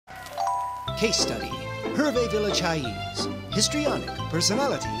Case study, Hervé Villechaize, histrionic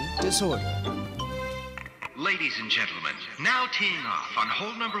personality disorder. Ladies and gentlemen, now teeing off on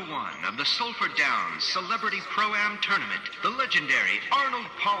hole number 1 of the Sulphur Downs Celebrity Pro-Am Tournament, the legendary Arnold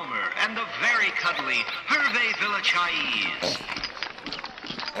Palmer and the very cuddly Hervé Villechaize.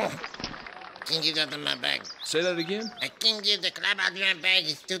 Can't get out of my bag. Say that again? I can't get the club out of my bag.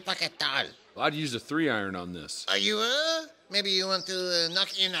 It's too fucking tall. Well, I'd use a 3-iron on this. Are you, Maybe you want to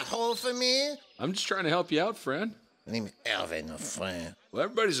knock in a hole for me? I'm just trying to help you out, friend. My name is Hervé, no friend. Well,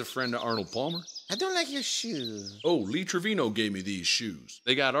 everybody's a friend to Arnold Palmer. I don't like your shoes. Oh, Lee Trevino gave me these shoes.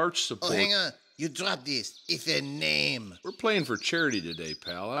 They got arch support. Oh, hang on. You dropped this. It's a name. We're playing for charity today,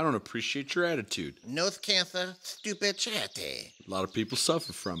 pal. I don't appreciate your attitude. North Cancer, stupid charity. A lot of people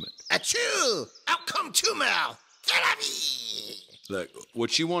suffer from it. Achoo! Outcome tumor! Therapy! Look,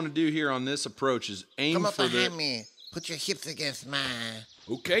 what you want to do here on this approach is aim Come up for behind me. Put your hips against mine.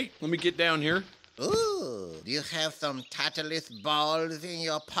 Okay, let me get down here. Ooh, do you have some tartarus balls in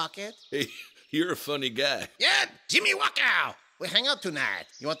your pocket? Hey, you're a funny guy. Yeah, Jimmy Walker. We hang out tonight.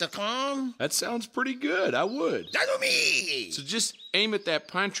 You want to come? That sounds pretty good. I would. That's me. So just aim at that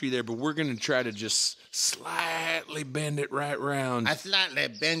pine tree there, but we're going to try to just slightly bend it right round. I slightly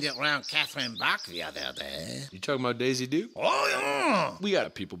bend it around Catherine Bach the other day. You talking about Daisy Duke? Oh, yeah. We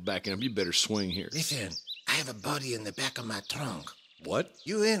got people backing up. You better swing here. Listen, I have a body in the back of my trunk. What?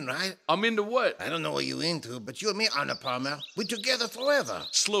 You in, right? I'm into what? I don't know what you into, but you and me, Arnold Palmer, we're together forever.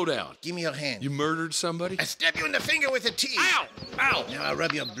 Slow down. Give me your hand. You murdered somebody? I stab you in the finger with a teeth. Ow! Ow! Now I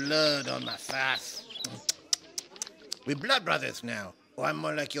rub your blood on my face. We're blood brothers now. Oh, I'm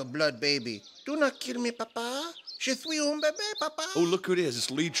more like your blood baby. Do not kill me, papa. Je suis un bébé, papa. Oh, look who it is. It's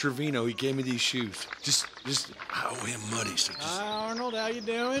Lee Trevino. He gave me these shoes. I owe him money, so just... Hi, Arnold. How you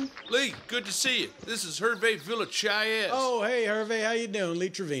doing? Lee, good to see you. This is Hervé Villechaize. Oh, hey, Hervé. How you doing? Lee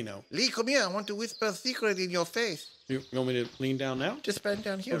Trevino. Lee, come here. I want to whisper a secret in your face. You want me to lean down now? Just bend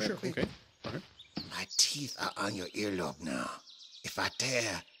down here. Oh, sure. Quick. Okay. All right. My teeth are on your earlobe now. If I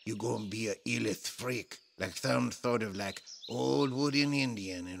tear, you gonna be a illest freak. Like some sort of old wooden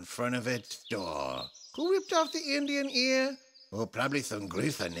Indian in front of a store. Who ripped off the Indian ear? Oh, probably some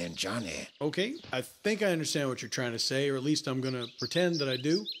greaser named Johnny. Okay. I think I understand what you're trying to say, or at least I'm going to pretend that I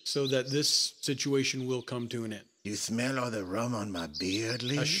do, so that this situation will come to an end. You smell all the rum on my beard,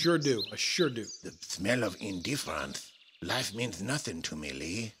 Lee? I sure do. I sure do. The smell of indifference. Life means nothing to me,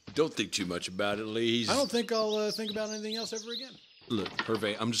 Lee. Don't think too much about it, Lee. I don't think I'll think about anything else ever again. Look,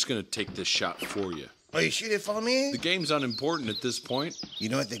 Hervé, I'm just going to take this shot for you. Oh, you shoot it for me? The game's unimportant at this point. You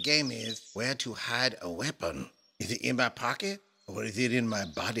know what the game is? Where to hide a weapon. Is it in my pocket, or is it in my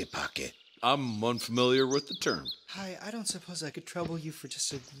body pocket? I'm unfamiliar with the term. Hi, I don't suppose I could trouble you for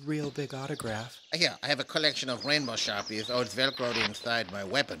just a real big autograph. Here, I have a collection of rainbow Sharpies. Oh, it's Velcroed inside my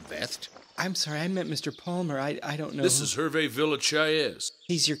weapon vest. I'm sorry, I meant Mr. Palmer. I don't know. This is Hervé Villechaize.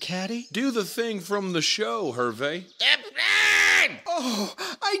 He's your caddy? Do the thing from the show, Hervé. Oh,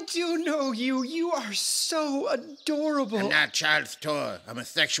 I do know you. You are so adorable. I'm not child's toy. I'm a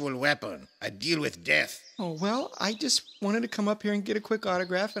sexual weapon. I deal with death. Oh, well, I just wanted to come up here and get a quick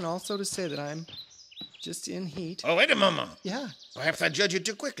autograph and also to say that I'm just in heat. Oh, wait a moment. Yeah. Perhaps I judge you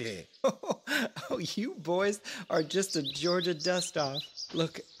too quickly. Oh, you boys are just a Georgia dust-off.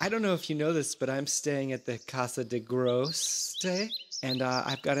 Look, I don't know if you know this, but I'm staying at the Casa de Grosse, and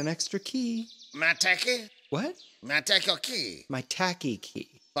I've got an extra key. My tacky? What? My take your key. My tacky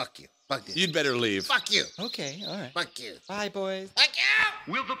key. Fuck you. Fuck this. You'd better leave. Fuck you. Okay, all right. Fuck you. Bye, boys. Fuck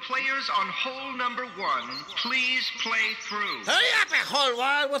you! Will the players on hole number 1 please play through? Hurry up, whole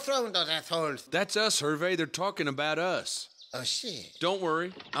world. What's wrong with those assholes? That's us, Hervé. They're talking about us. Oh, shit. Don't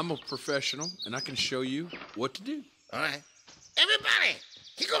worry. I'm a professional, and I can show you what to do. All right. Everybody,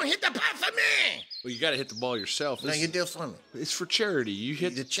 he gonna hit the pot for me. Well, you got to hit the ball yourself. No, you do it for me. It's for charity. You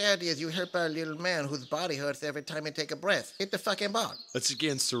hit... The charity is you help a little man whose body hurts every time he take a breath. Hit the fucking ball. That's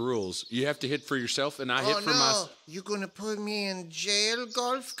against the rules. You have to hit for yourself, and I hit for no. my... You gonna put me in jail,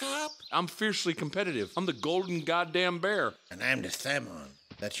 golf cop? I'm fiercely competitive. I'm the golden goddamn bear. And I'm the salmon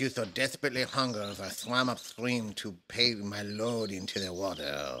that you so desperately hunger as I swam upstream to pay my load into the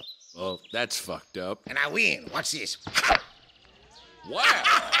water. Well, that's fucked up. And I win. Watch this. Wow!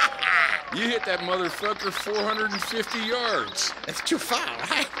 You hit that motherfucker 450 yards. That's too far,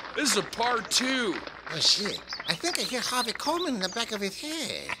 right? This is a par 2. Oh, shit. I think I hear Harvey Coleman in the back of his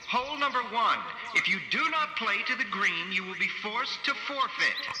head. Hole number 1. If you do not play to the green, you will be forced to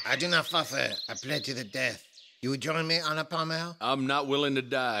forfeit. I do not forfeit. I play to the death. You would join me on a Palmer? I'm not willing to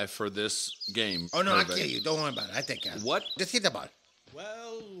die for this game. Oh, no, I Hervé. kill you. Don't worry about it. I take care. What? Just hit the ball.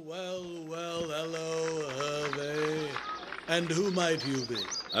 Well, hello, Hervé. And who might you be?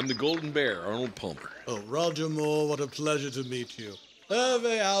 I'm the Golden Bear, Arnold Palmer. Oh, Roger Moore, what a pleasure to meet you.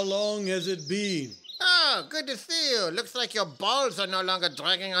 Hervé, how long has it been? Oh, good to see you. Looks like your balls are no longer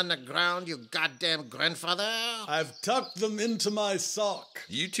dragging on the ground, you goddamn grandfather. I've tucked them into my sock.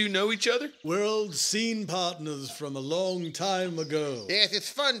 You two know each other? We're old scene partners from a long time ago. Yes,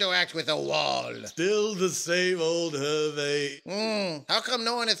 it's fun to act with a wall. Still the same old Hervé. How come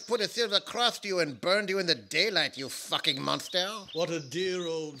no one has put a silver cross to you and burned you in the daylight, you fucking monster? What a dear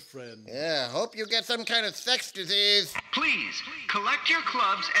old friend. Yeah, hope you get some kind of sex disease. Please, collect your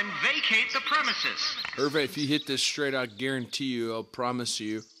clubs and vacate the premises. Hervé, if you hit this straight, I guarantee you, I'll promise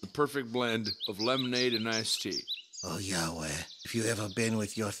you, the perfect blend of lemonade and iced tea. Oh, Yahweh, if you ever been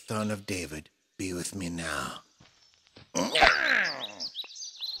with your son of David, be with me now.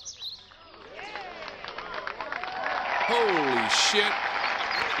 Holy shit.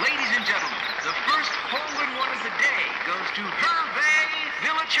 Ladies and gentlemen, the first hole-in-one of the day goes to Hervé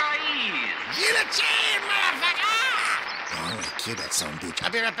Villechaize. Villechaize, motherfucker! Oh, I'm gonna kill that son of a bitch.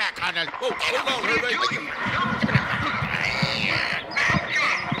 I'll be right back, Arnold. Oh, hold on, Hervé.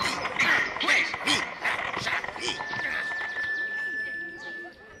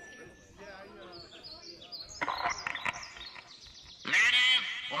 Ladies,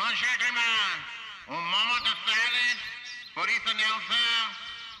 one gentleman, un moment of silence for this announcer.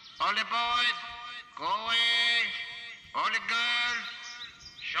 All the boys, go away. All the girls,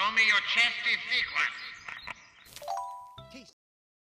 show me your chesty secrets.